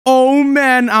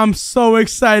man, I'm so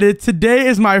excited. Today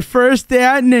is my first day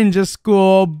at ninja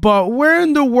school, but where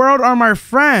in the world are my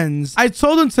friends? I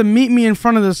told them to meet me in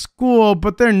front of the school,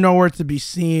 but they're nowhere to be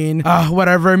seen.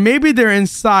 Whatever. Maybe they're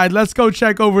inside. Let's go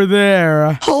check over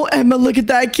there. Oh, Emma, look at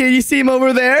that kid. You see him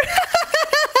over there?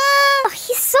 Oh,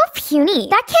 he's so puny.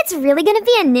 That kid's really gonna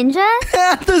be a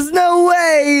ninja? There's no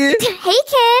way. Hey,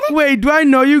 kid. Wait, do I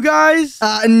know you guys?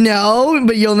 No,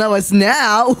 but you'll know us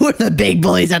now. We're the big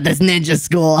bullies at this ninja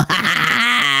school.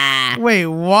 Wait,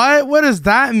 what? What does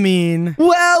that mean?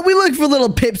 Well, we look for little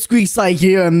pipsqueaks like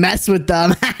you and mess with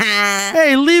them.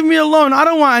 Hey, leave me alone. I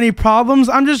don't want any problems.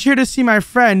 I'm just here to see my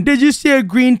friend. Did you see a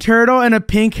green turtle and a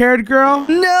pink-haired girl?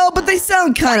 No, but they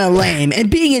sound kind of lame.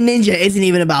 And being a ninja isn't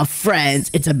even about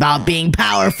friends. It's about being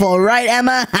powerful, right,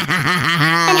 Emma?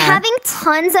 And having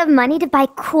tons of money to buy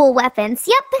cool weapons.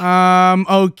 Yep.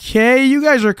 Okay. You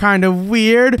guys are kind of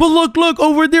weird. But look,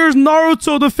 over there is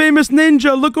Naruto, the famous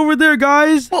ninja. Look over there,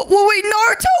 guys. Wait,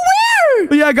 Naruto, where?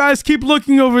 But yeah, guys, keep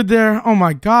looking over there. Oh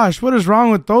my gosh, what is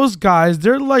wrong with those guys?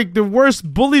 They're like the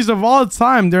worst bullies of all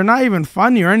time. They're not even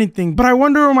funny or anything. But I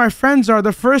wonder where my friends are.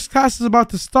 The first class is about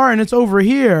to start and it's over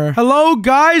here. Hello,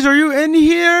 guys, are you in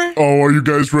here? Oh, are you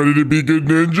guys ready to be good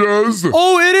ninjas?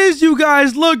 Oh, it is you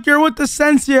guys. Look, you're with the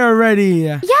sensei already.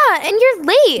 Yeah, and you're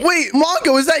late. Wait,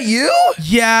 Mongo, is that you?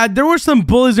 Yeah, there were some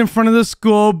bullies in front of the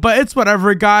school, but it's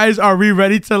whatever, guys. Are we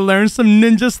ready to learn some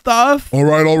ninja stuff? All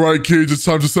right, kids. It's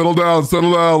time to settle down.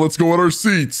 Let's go on our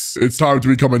seats. It's time to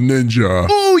become a ninja.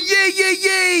 Oh,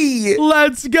 yay.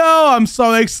 Let's go. I'm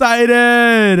so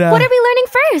excited. What are we learning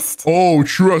first? Oh,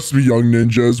 trust me, young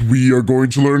ninjas. We are going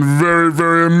to learn very,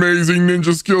 very amazing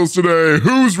ninja skills today.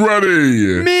 Who's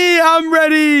ready? Me, I'm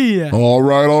ready. All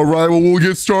right. Well, we'll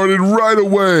get started right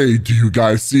away. Do you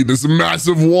guys see this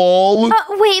massive wall?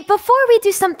 Wait, before we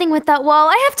do something with that wall,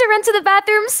 I have to run to the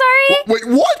bathroom. Sorry. Wait,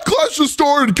 what? Class just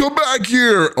started. Come back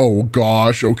here. Oh,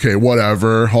 gosh. Okay,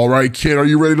 whatever. All right, kid. Are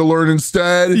you ready to learn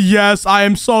instead? Yes, I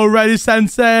am so ready,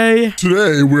 sensei.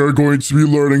 Today, we are going to be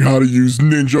learning how to use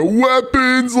ninja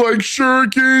weapons like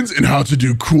shurikens and how to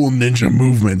do cool ninja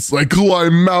movements like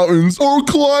climb mountains or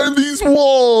climb these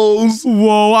walls.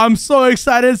 Whoa, I'm so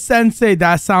excited, sensei.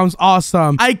 That sounds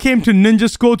awesome. I came to ninja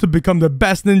school to become the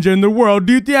best ninja in the world.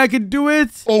 Do you think I could do it?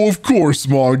 Oh, of course,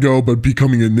 Mongo, but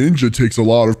becoming a ninja takes a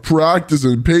lot of practice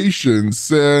and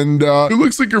patience. And it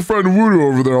looks like your friend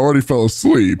Wudo over there already fell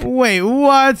asleep. Wait,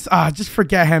 what? Just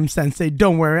forget him, sensei.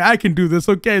 Don't worry. I can do this,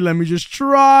 okay? Let me just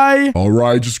try. All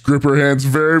right, just grip your hands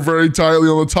very, very tightly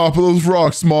on the top of those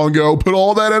rocks, Mongo. Put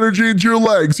all that energy into your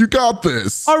legs. You got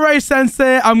this. All right,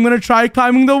 sensei. I'm gonna try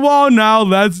climbing the wall now.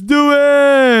 Let's do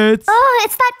it. Oh,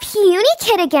 it's that puny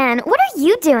kid again. What are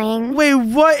you doing? Wait,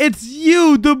 what? It's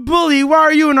you, the bully. Why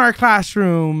are you in our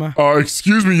classroom?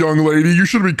 Excuse me, young lady. You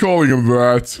shouldn't be calling him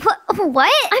that.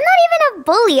 What? I'm not even a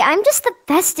bully. I'm just the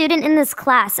best student in this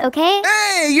class, okay?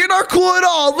 Hey, you're not cool at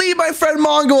all. Leave my friend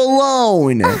Mongo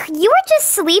alone. Ugh, you were just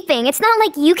sleeping. It's not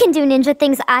like you can do ninja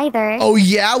things either. Oh,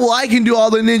 yeah? Well, I can do all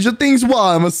the ninja things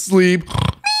while I'm asleep.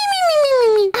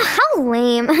 How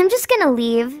lame. I'm just gonna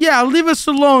leave. Yeah, leave us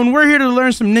alone. We're here to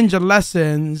learn some ninja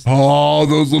lessons. Oh,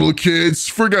 those little kids.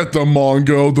 Forget them,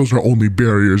 Mongo. Those are only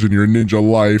barriers in your ninja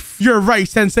life. You're right,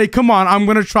 sensei. Come on. I'm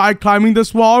gonna try climbing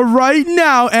this wall right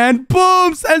now. And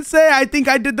boom, sensei. I think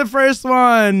I did the first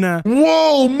one.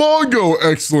 Whoa, Mongo.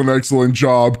 Excellent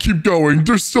job. Keep going.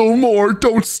 There's still more.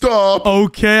 Don't stop.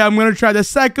 Okay, I'm gonna try the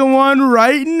second one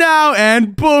right now.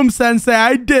 And boom, sensei.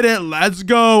 I did it. Let's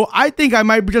go. I think I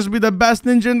might just be the best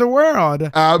ninja in the world.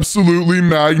 Absolutely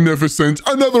magnificent.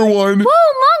 Another one.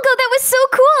 Whoa, Mongo, that was so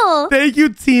cool. Thank you,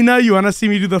 Tina. You want to see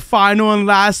me do the final and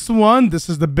last one? This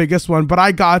is the biggest one, but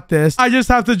I got this. I just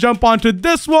have to jump onto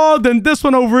this wall, then this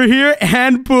one over here,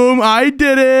 and boom, I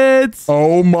did it.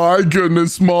 Oh my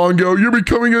goodness, Mongo. You're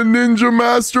becoming a ninja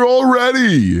master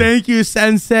already. Thank you,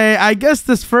 sensei. I guess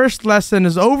this first lesson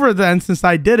is over then since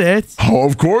I did it. Oh,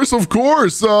 of course.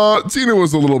 Tina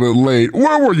was a little bit late.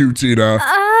 Where were you, Tina?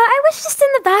 I was just in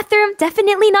the bathroom,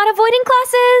 definitely not avoiding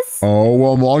classes. Oh,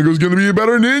 well, Mongo's gonna be a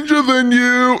better ninja than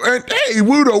you. And hey,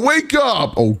 Wudo, wake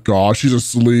up. Oh gosh, he's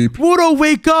asleep. Wudo,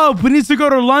 wake up. We need to go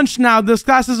to lunch now. This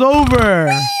class is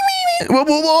over.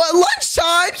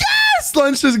 Lunchtime? Yes!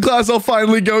 Lunch is a class I'll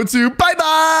finally go to.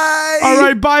 Bye-bye! All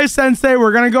right, bye, sensei.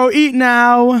 We're gonna go eat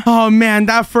now. Oh, man,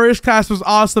 that first class was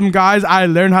awesome, guys. I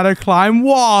learned how to climb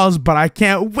walls, but I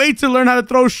can't wait to learn how to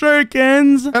throw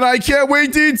shurikens. And I can't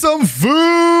wait to eat some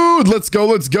food! Let's go.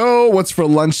 What's for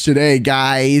lunch today,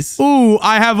 guys? Ooh,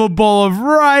 I have a bowl of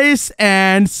rice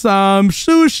and some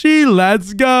sushi.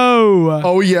 Let's go.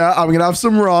 Oh, yeah, I'm gonna have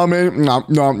some ramen. Nom,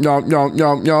 nom, nom, nom,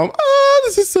 nom, nom.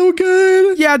 this is so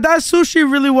good. Yeah, that sushi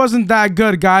really wasn't that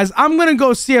good, guys. I'm gonna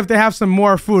go see if they have some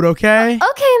more food, okay?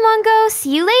 Okay, Mongo.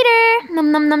 See you later.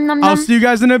 Nom nom nom nom I'll nom. see you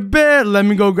guys in a bit. Let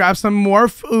me go grab some more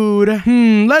food.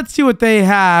 Let's see what they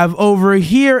have. Over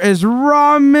here is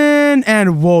ramen.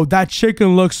 And whoa, that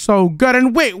chicken looks so good.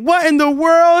 And wait, what in the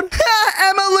world?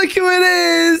 Emma, look who it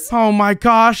is. Oh my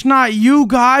gosh, not you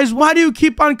guys. Why do you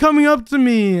keep on coming up to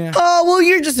me? Oh, well,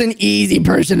 you're just an easy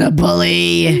person to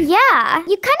bully. Yeah,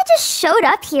 you kind of just showed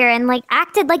up here and like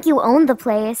acted like you owned the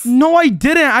place. No, I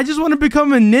didn't. I just want to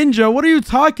become a ninja. What are you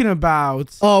talking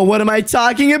about? Oh, what am I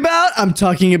talking about? I'm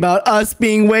talking about us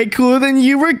being way cooler than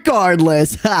you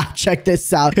regardless. Ha, check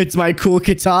this out. It's my cool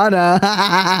katana.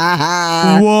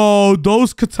 Whoa,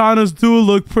 those katanas do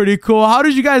look pretty cool. How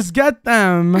did you guys get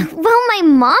them? Well, my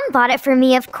mom bought it for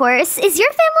me, of course. Is your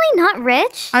family not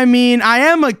rich? I mean, I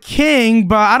am a king,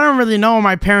 but I don't really know where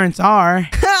my parents are.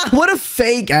 What a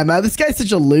fake, Emma. This guy's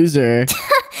such a loser.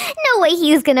 No way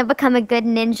he's gonna become a good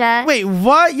ninja. Wait,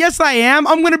 what? Yes, I am.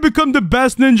 I'm gonna become the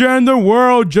best ninja in the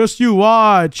world. Just you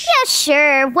watch. Yeah,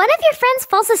 sure. One of your friends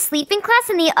falls asleep in class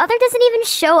and the other doesn't even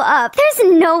show up.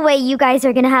 There's no way you guys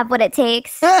are gonna have what it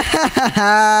takes.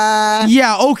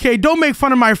 Yeah, okay. Don't make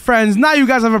fun of my friends. Now you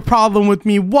guys have a problem with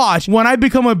me. Watch. When I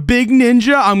become a big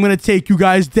ninja, I'm gonna take you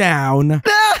guys down.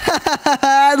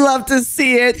 I'd love to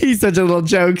see it. He's such a little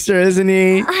jokester, isn't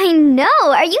he? I know.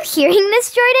 Are you hearing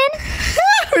this, Jordan?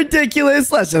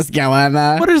 Ridiculous. Let's just go,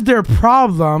 Emma. What is their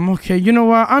problem? Okay, you know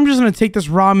what? I'm just gonna take this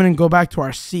ramen and go back to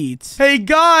our seats. Hey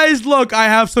guys, look, I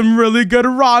have some really good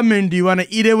ramen. Do you want to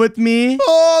eat it with me?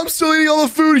 Oh, I'm still eating all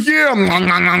the food here.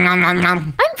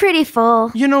 I'm pretty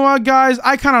full. You know what, guys?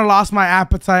 I kind of lost my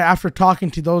appetite after talking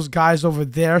to those guys over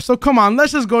there. So come on,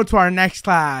 let's just go to our next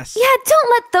class. Yeah, don't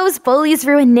let those bullies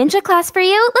ruin ninja class for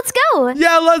you. Let's go.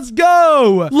 Yeah, let's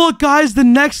go. Look, guys, the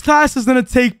next class is gonna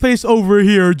take place over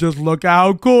here. Just look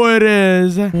how cool it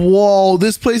is. Whoa,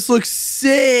 this place looks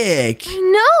sick.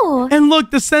 No. And look,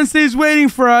 the sensei's waiting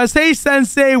for us. Hey,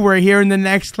 sensei, we're here in the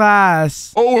next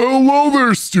class. Oh, hello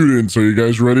there, students. Are you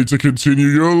guys ready to continue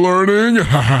your learning?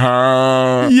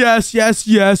 Yes, yes,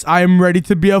 yes. I am ready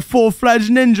to be a full-fledged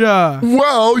ninja.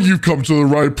 Well, you've come to the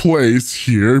right place.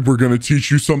 Here, we're going to teach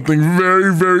you something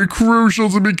very, very crucial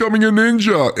to becoming a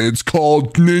ninja. It's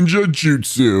called Ninja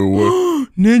Jutsu.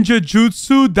 Ninja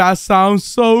Jutsu? That sounds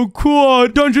so cool.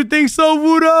 Don't you think so,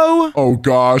 Wudo? Oh,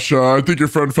 gosh. I think your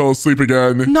friend fell asleep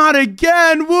again. Not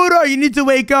again, Wudo. You need to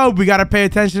wake up. We gotta pay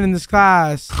attention in this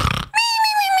class.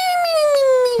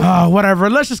 Oh, whatever.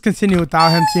 Let's just continue without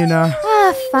him, Tina.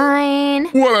 Fine.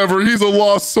 Whatever. He's a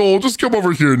lost soul. Just come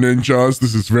over here, ninjas.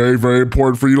 This is very, very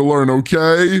important for you to learn,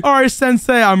 okay? All right,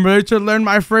 sensei. I'm ready to learn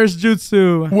my first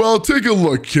jutsu. Well, take a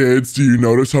look, kids. Do you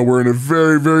notice how we're in a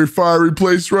very, very fiery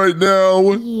place right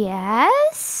now?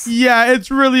 Yes? Yeah,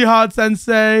 it's really hot,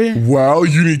 sensei. Well,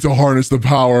 you need to harness the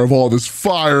power of all this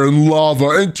fire and lava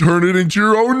and turn it into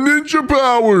your own ninja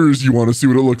powers. You want to see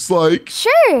what it looks like?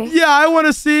 Sure. Yeah, I want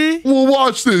to see. Well,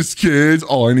 watch this, kids.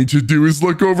 All I need to do is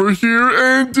look over here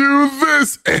and do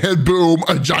this, and boom,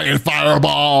 a giant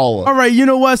fireball. All right, you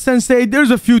know what, sensei?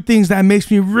 There's a few things that makes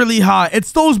me really hot.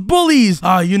 It's those bullies.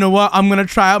 You know what? I'm gonna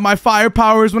try out my fire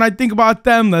powers when I think about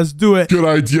them. Let's do it. Good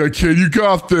idea, kid. You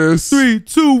got this. 3,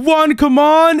 2, 1, come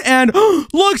on. And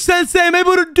look, sensei, I'm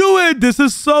able to do it. This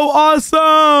is so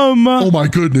awesome. Oh my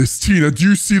goodness, Tina, do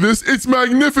you see this? It's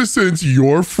magnificent.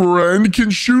 Your friend can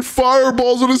shoot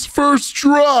fireballs on his first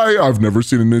try. I've never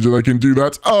seen a ninja that can do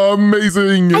that.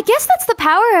 Amazing. I guess that's the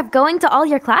power of going to all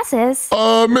your classes.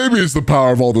 Maybe it's the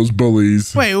power of all those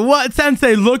bullies. Wait, what,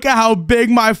 sensei? Look at how big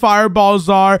my fireballs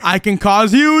are. I can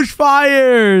cause huge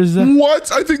fires.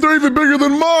 What? I think they're even bigger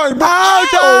than mine. Ouch,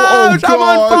 Oh, ouch, I'm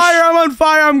on gosh. fire, I'm on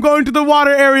fire. I'm going to the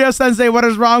water area, sensei. What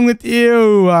is wrong with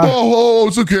you? Oh,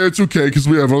 it's okay, because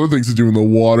we have other things to do in the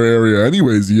water area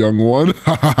anyways, young one.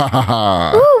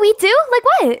 Ooh, we do? Like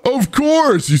what? Of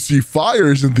course, you see,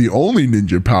 fire isn't the only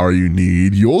ninja power you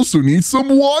need. You also need some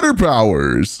water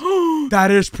powers. That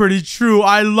is pretty true.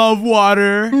 I love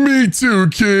water. Me too,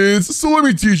 kids. So let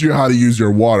me teach you how to use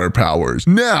your water powers.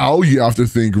 Now, you have to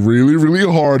think really, really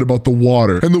hard about the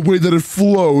water and the way that it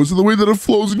flows and the way that it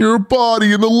flows in your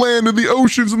body and the land and the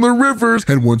oceans and the rivers.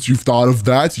 And once you've thought of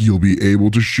that, you'll be able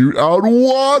to shoot out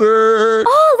water.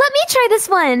 Oh, let me try this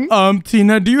one.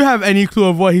 Tina, do you have any clue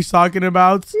of what he's talking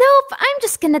about? Nope, I'm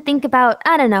just gonna think about,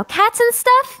 I don't know, cats and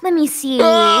stuff? Let me see.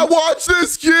 Watch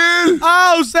this, kid.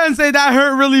 Oh, sensei, that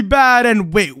hurt really bad.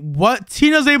 And wait, what?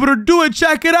 Tina's able to do it.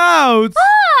 Check it out.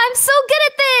 I'm so good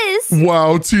at this.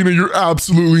 Wow, Tina, you're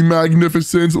absolutely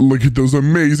magnificent. Look at those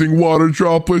amazing water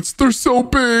droplets. They're so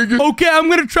big. Okay, I'm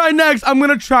gonna try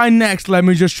next. Let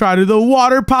me just try to the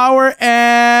water power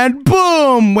and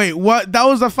boom. Wait, what? That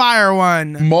was a fire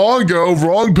one. Mongo,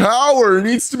 wrong power. It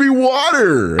needs to be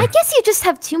water. I guess you just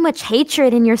have too much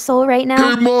hatred in your soul right now.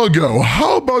 Hey, Mongo,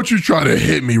 how about you try to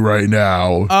hit me right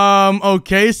now?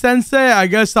 Okay, Sensei. I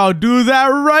guess I'll do that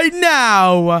right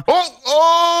now.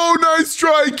 Oh, nice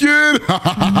try, kid.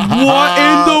 What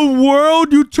in the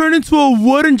world? You turned into a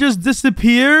wood and just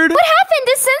disappeared? What happened?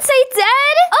 Is Sensei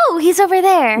dead? Oh, he's over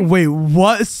there. Wait,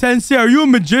 what? Sensei, are you a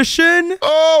magician?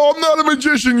 Oh, I'm not a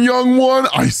magician, young one.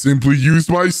 I simply used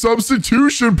my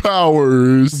substitution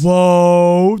powers.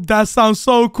 Whoa, that sounds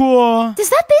so cool. Does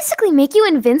that basically make you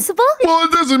invincible? Well,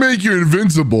 it doesn't make you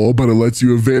invincible, but it lets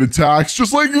you evade attacks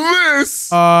just like this.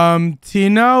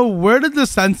 Tina, where did the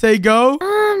sensei go?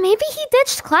 Maybe he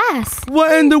ditched class.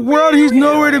 What in the world? He's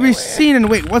nowhere to be seen. And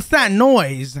wait, what's that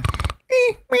noise?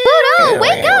 Wudo,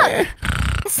 wake up!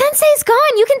 Sensei's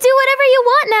gone. You can do whatever you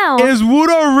want now. Is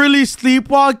Wudo really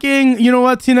sleepwalking? You know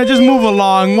what, Tina? Just move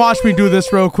along. Watch me do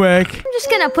this real quick. I'm just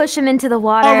gonna push him into the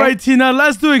water. All right, Tina,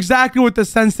 let's do exactly what the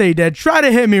sensei did. Try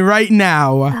to hit me right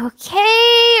now.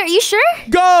 Okay, are you sure?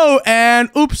 Go! And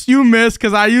oops, you missed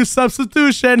because I used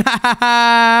substitution. Where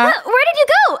did you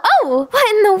go? Oh,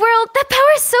 what in the world? That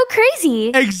power is so crazy.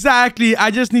 Exactly.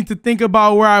 I just need to think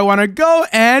about where I want to go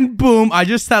and boom, I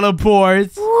just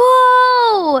teleport.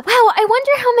 Whoa! Wow, I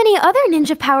wonder how many other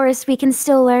ninja powers we can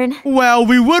still learn. Well,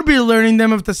 we would be learning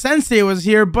them if the sensei was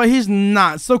here, but he's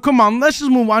not. So come on, let's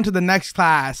just move on to the next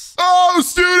class. Oh,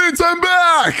 students, I'm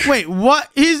back. Wait, what?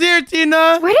 He's here,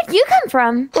 Tina. Where did you come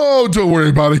from? Oh, don't worry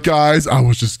about it, guys. I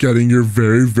was just getting your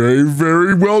very, very,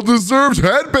 very well-deserved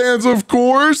headbands, of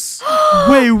course.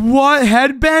 Wait, what?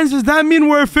 Headbands? Does that mean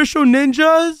we're official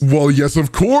ninjas? Well, yes,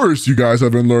 of course. You guys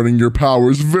have been learning your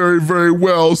powers very, very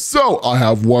well. So I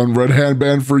have one red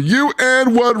headband for you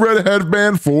and one red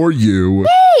headband for you.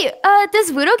 Hey,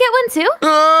 does Wudo get one too?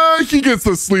 He gets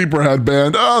the sleeper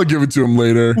headband. I'll give it to him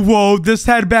later. Whoa, this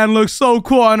headband looks so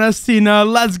cool on us, Tina.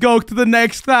 Let's go to the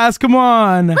next class. Come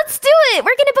on. Let's do it.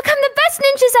 We're gonna become the best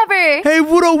ninjas ever. Hey,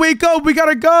 Wudo, wake up. We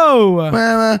gotta go.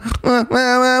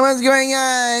 What's going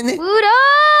on?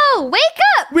 Wudo, wake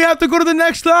up. We have to go to the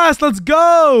next class. Let's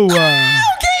go. Okay, fine,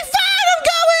 I'm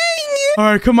going. All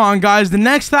right, come on, guys. The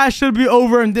next class should be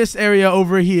over in this area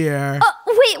over here.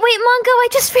 Wait, Mongo, I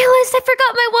just realized I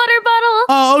forgot my water bottle.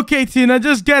 Oh, okay, Tina.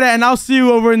 Just get it, and I'll see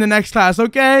you over in the next class,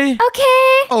 okay?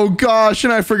 Okay. Oh gosh,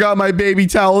 and I forgot my baby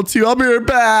towel too. I'll be right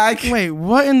back. Wait,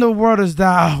 what in the world is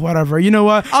that? Whatever. You know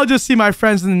what? I'll just see my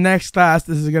friends in the next class.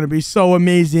 This is going to be so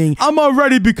amazing. I'm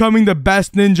already becoming the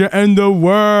best ninja in the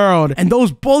world. And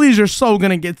those bullies are so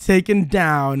going to get taken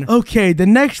down. Okay, the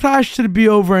next class should be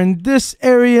over in this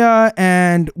area.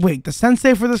 And wait, the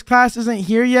sensei for this class isn't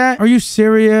here yet? Are you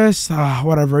serious?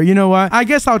 Whatever. You know what? I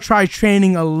guess I'll try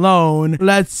training alone.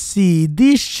 Let's see.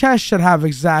 These chests should have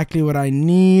exactly what I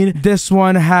need. This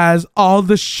one has all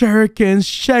the shurikens.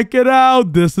 Check it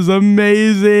out. This is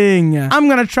amazing. I'm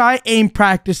gonna try aim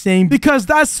practicing because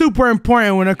that's super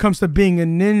important when it comes to being a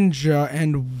ninja.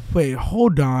 And wait,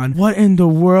 hold on. What in the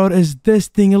world is this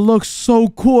thing? It looks so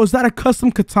cool. Is that a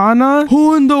custom katana?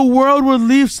 Who in the world would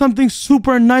leave something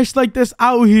super nice like this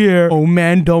out here? Oh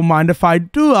man, don't mind if I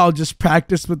do. I'll just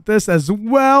practice with this as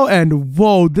well. And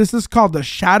whoa, this is called the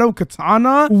shadow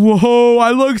katana. Whoa,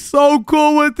 I look so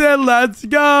cool with it. Let's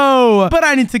go. But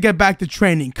I need to get back to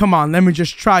training. Come on, let me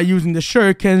just try using the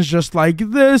shurikens just like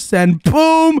this. And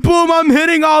boom, boom, I'm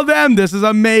hitting all them. This is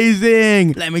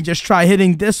amazing. Let me just try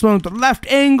hitting this one with the left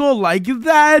angle like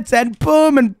that. And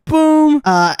boom, and boom.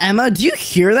 Emma, do you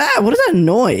hear that? What is that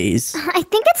noise? I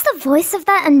think it's the voice of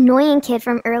that annoying kid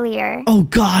from earlier. Oh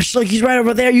gosh, like he's right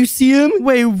over there. You see him?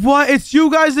 Wait, what? It's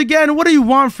you guys again? What do you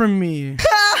want from me?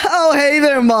 Oh, hey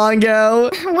there,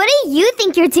 Mongo. What do you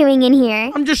think you're doing in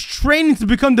here? I'm just training to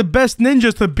become the best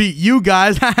ninjas to beat you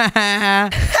guys.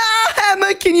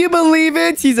 Emma, can you believe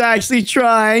it? He's actually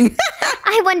trying.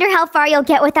 I wonder how far you'll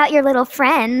get without your little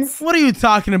friends. What are you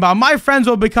talking about? My friends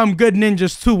will become good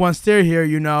ninjas too once they're here,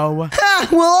 you know.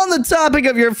 Well, on the topic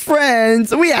of your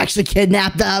friends, we actually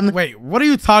kidnapped them. Wait, what are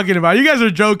you talking about? You guys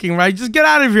are joking, right? Just get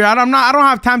out of here. I don't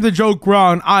have time to joke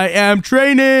around. I am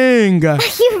training.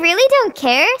 You really don't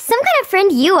care? Some kind of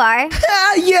friend you are.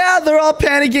 Yeah, they're all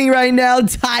panicking right now,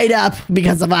 tied up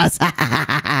because of us.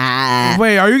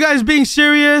 Wait, are you guys being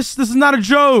serious? This is not a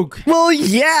joke. Well,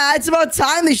 yeah, it's about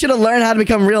time they should have learned how to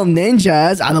become real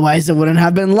ninjas. Otherwise, they wouldn't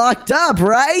have been locked up,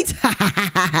 right?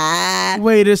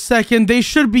 Wait a second. They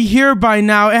should be here by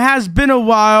now. It has been a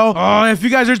while. Oh, if you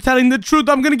guys are telling the truth,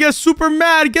 I'm gonna get super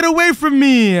mad. Get away from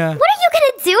me. What are you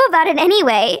gonna do about it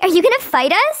anyway? Are you gonna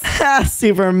fight us?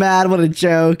 Super mad. What a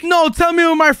joke. No, tell me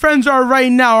who my friends are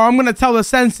right now, or I'm gonna tell the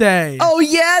sensei. Oh,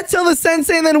 yeah? Tell the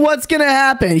sensei, and then what's gonna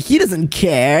happen? He doesn't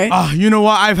care. Oh, you know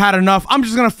what? I've had enough. I'm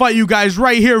just gonna fight you guys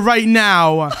right here, right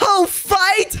now. Oh,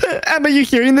 fight! Emma, you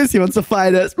hearing this? He wants to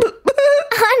fight us.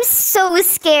 I'm so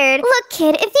scared. Look,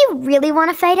 kid, if you really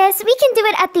want to fight us, we can do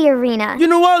it at the arena. You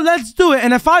know what? Let's do it.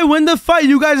 And if I win the fight,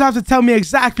 you guys have to tell me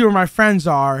exactly where my friends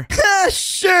are.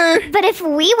 Sure. But if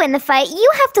we win the fight,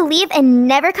 you have to leave and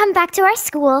never come back to our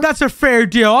school. That's a fair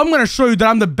deal. I'm gonna show you that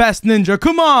I'm the best ninja.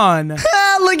 Come on.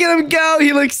 Look at him go.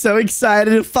 He looks so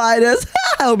excited to fight us.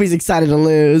 I hope he's excited to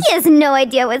lose. He has no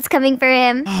idea what's coming for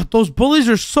him. Those bullies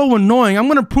are so annoying. I'm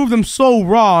gonna prove them so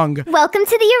wrong. Welcome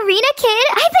to the arena, kid.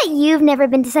 I bet you've never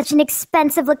been to such an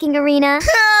expensive-looking arena.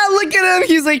 Look at him.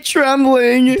 He's like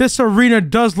trembling. This arena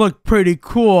does look pretty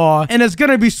cool. And it's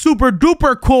gonna be super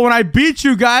duper cool when I beat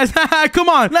you guys. Come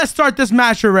on, let's start this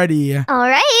match already. All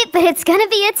right, but it's gonna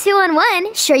be a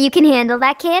 2-on-1. Sure you can handle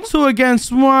that, kid? 2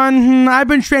 against 1. I've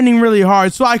been training really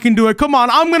hard, so I can do it. Come on,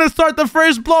 I'm gonna start the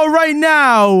first blow right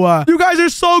now. You guys are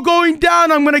so going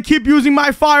down. I'm gonna keep using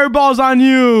my fireballs on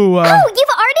you. Oh, you've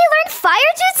already learned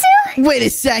fire jutsu? Wait a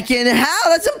second. How?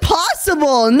 That's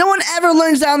impossible. No one ever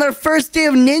learns that on their first day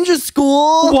of ninja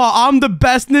school. Well, I'm the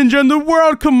best ninja in the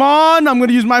world. Come on, I'm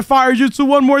gonna use my fire jutsu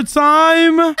one more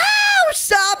time. Ouch,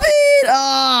 stop it.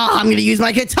 Oh, I'm going to use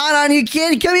my katana on you,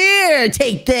 kid. Come here.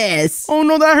 Take this. Oh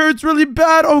no, that hurts really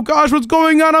bad. Oh gosh, what's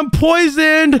going on? I'm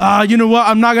poisoned. You know what?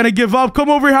 I'm not gonna give up. Come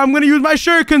over here. I'm gonna use my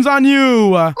shurikens on you.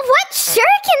 What?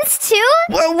 Shurikens too?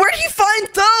 Well, where do you find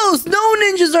those? No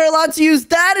ninjas are allowed to use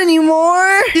that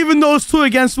anymore. Even those 2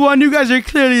 against 1, you guys are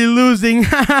clearly losing.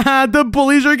 The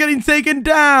bullies are getting taken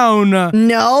down.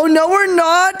 No, we're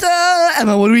not.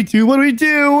 Emma, what do we do?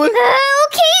 Okay,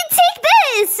 take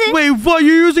this. Wait, what?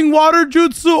 You're using water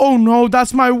jutsu? Oh no,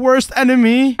 that's my worst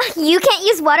enemy. You can't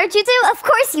use water jutsu? Of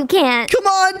course you can't. Come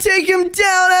on, take him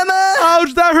down, Emma.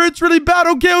 Ouch, that hurts really bad.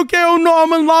 Okay. Oh no,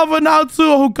 I'm in lava now too.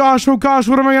 Oh gosh,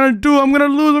 what am I gonna do? I'm gonna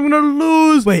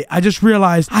lose. Wait, I just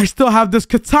realized I still have this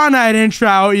katana I didn't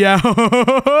try out yet.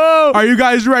 Are you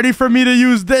guys ready for me to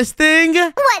use this thing?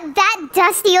 What, that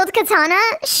dusty old katana?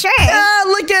 Sure.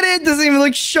 Look at it. Doesn't even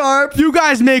look sharp. You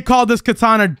guys may call this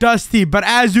katana dusty, but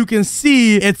as you can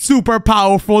see, it's super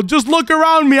powerful. Just look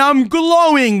around me. I'm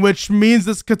glowing, which means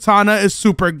this katana is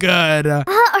super good.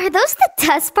 Are those the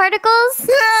dust particles?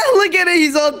 Look at it.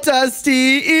 He's all dusty.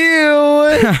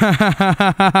 Ew.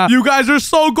 You guys are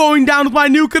so going down with my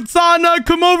new katana.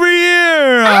 Come over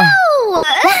here. Ow!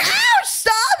 Ouch!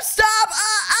 Stop!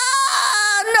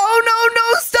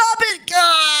 No! Stop it!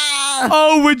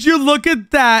 Oh, would you look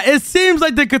at that? It seems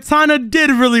like the katana did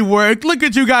really work. Look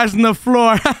at you guys on the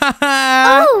floor.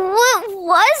 Oh, what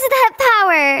was that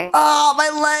power? Oh, my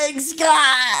legs!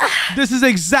 This is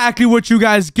exactly what you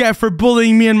guys get for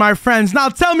bullying me and my friends. Now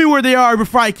tell me where they are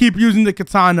before I keep using the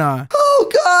katana. Oh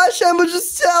gosh, Emma,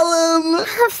 just tell him.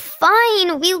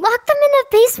 Fine, we locked them in the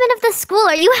basement of the school.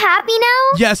 Are you happy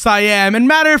now? Yes, I am. And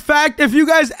matter of fact, if you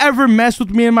guys ever mess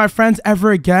with me and my friends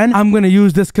ever again, I'm gonna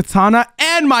use this katana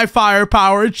and my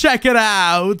firepower. Check it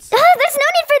out. There's no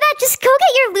need for that. Just go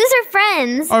get your loser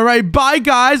friends. All right, bye,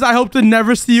 guys. I hope to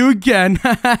never see you again.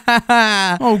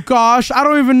 Oh, gosh. I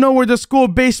don't even know where the school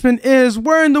basement is.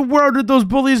 Where in the world did those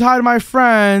bullies hide my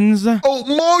friends? Oh,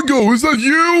 Mongo, is that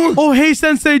you? Oh, hey,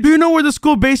 Sensei. Do you know where the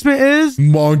school basement is?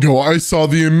 Mongo, I saw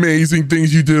the amazing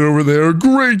things you did over there.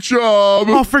 Great job.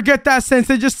 Oh, forget that,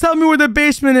 Sensei. Just tell me where the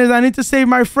basement is. I need to save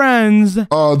my friends.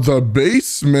 The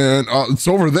basement? It's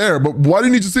over there, but why do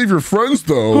you need to save your friends,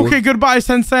 though? Okay, goodbye,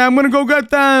 Sensei. I'm gonna go get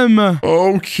them.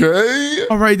 Okay.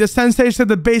 All right, the Sensei said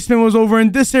the basement was over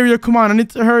in this area. Come on, I need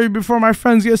to hurry before my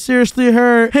friends get seriously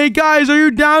hurt. Hey, guys, are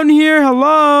you down here?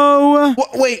 Hello?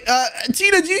 Wait,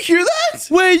 Tina, do you hear that?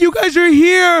 Wait, you guys are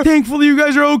here. Thankfully, you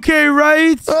guys are okay,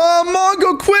 right?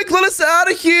 Mongo, quick, let us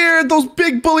out of here. Those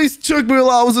big bullies took me while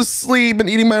I was asleep and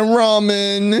eating my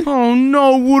ramen. Oh,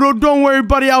 no, Wudo. Don't worry,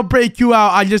 buddy. I'll break you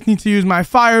out. I just need to use my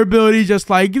fire ability just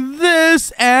like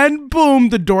this, and boom,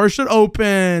 the door should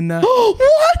open. What?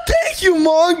 Thank you,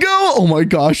 Mongo. Oh my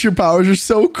gosh, your powers are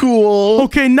so cool.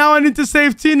 Okay, now I need to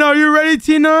save Tina. Are you ready,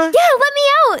 Tina? Yeah, let me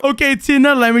out. Okay,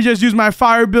 Tina, let me just use my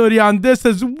fire ability on this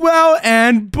as well,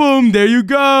 and boom, there you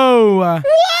go. Wow,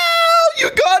 You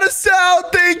got us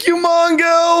out. Thank you,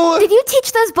 Mongo. Did you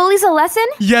teach those bullies a lesson?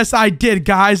 Yes, I did,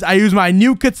 guys. I used my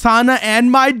new katana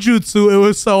and my jutsu. It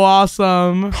was so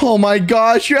awesome. Oh my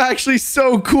gosh, you're actually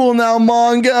so cool now,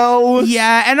 Mongo.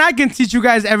 Yeah, and I can teach you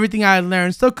guys everything I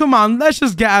learned. So come on, let's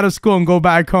just get out of school and go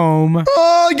back home.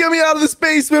 Oh, get me out of this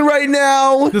basement right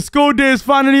now. The school day is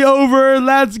finally over.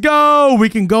 Let's go. We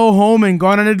can go home and go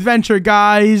on an adventure,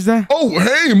 guys. Oh,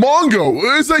 hey,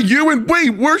 Mongo. Is that you? And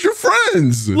wait, where's your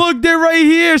friends? Look, they're right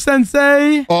here,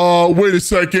 Sensei. Wait a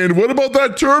second. What about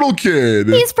that turtle kid?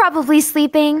 He's probably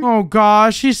sleeping. Oh,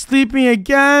 gosh. He's sleeping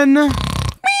again.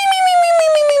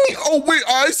 Oh, wait,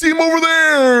 I see him over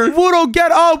there. Wudo,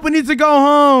 get up. We need to go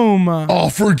home. Oh,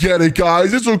 forget it,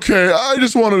 guys. It's okay. I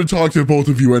just wanted to talk to both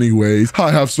of you anyways.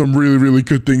 I have some really, really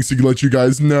good things to let you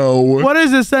guys know. What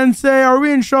is it, Sensei? Are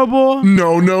we in trouble?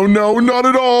 No, not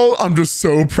at all. I'm just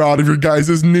so proud of your guys'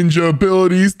 ninja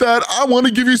abilities that I want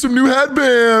to give you some new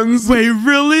headbands. Wait,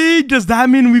 really? Does that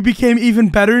mean we became even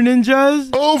better ninjas?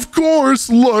 Of course.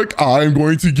 Look, I'm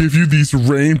going to give you these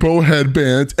rainbow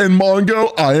headbands. And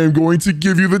Mongo, I am going to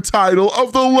give you the title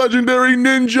of the legendary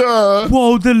ninja.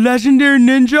 Whoa, the legendary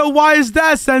ninja? Why is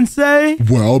that, Sensei?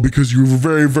 Well, because you were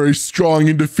very, very strong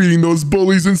in defeating those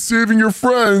bullies and saving your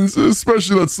friends,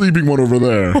 especially that sleeping one over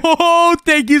there. Oh,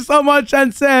 thank you so much,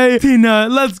 Sensei. Tina,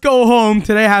 let's go home.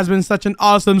 Today has been such an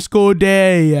awesome school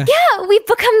day. Yeah, we've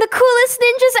become the coolest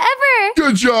ninjas ever.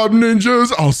 Good job,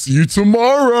 ninjas. I'll see you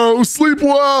tomorrow. Sleep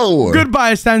well.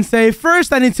 Goodbye, Sensei.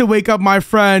 First, I need to wake up my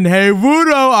friend. Hey,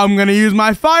 Wudo, I'm gonna use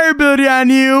my fire ability on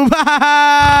you. What's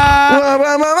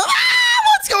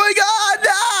going on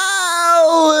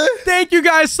now? Thank you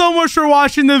guys so much for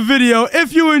watching the video.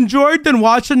 If you enjoyed, then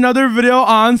watch another video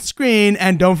on screen.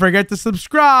 And don't forget to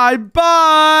subscribe.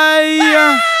 Bye.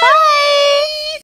 Bye.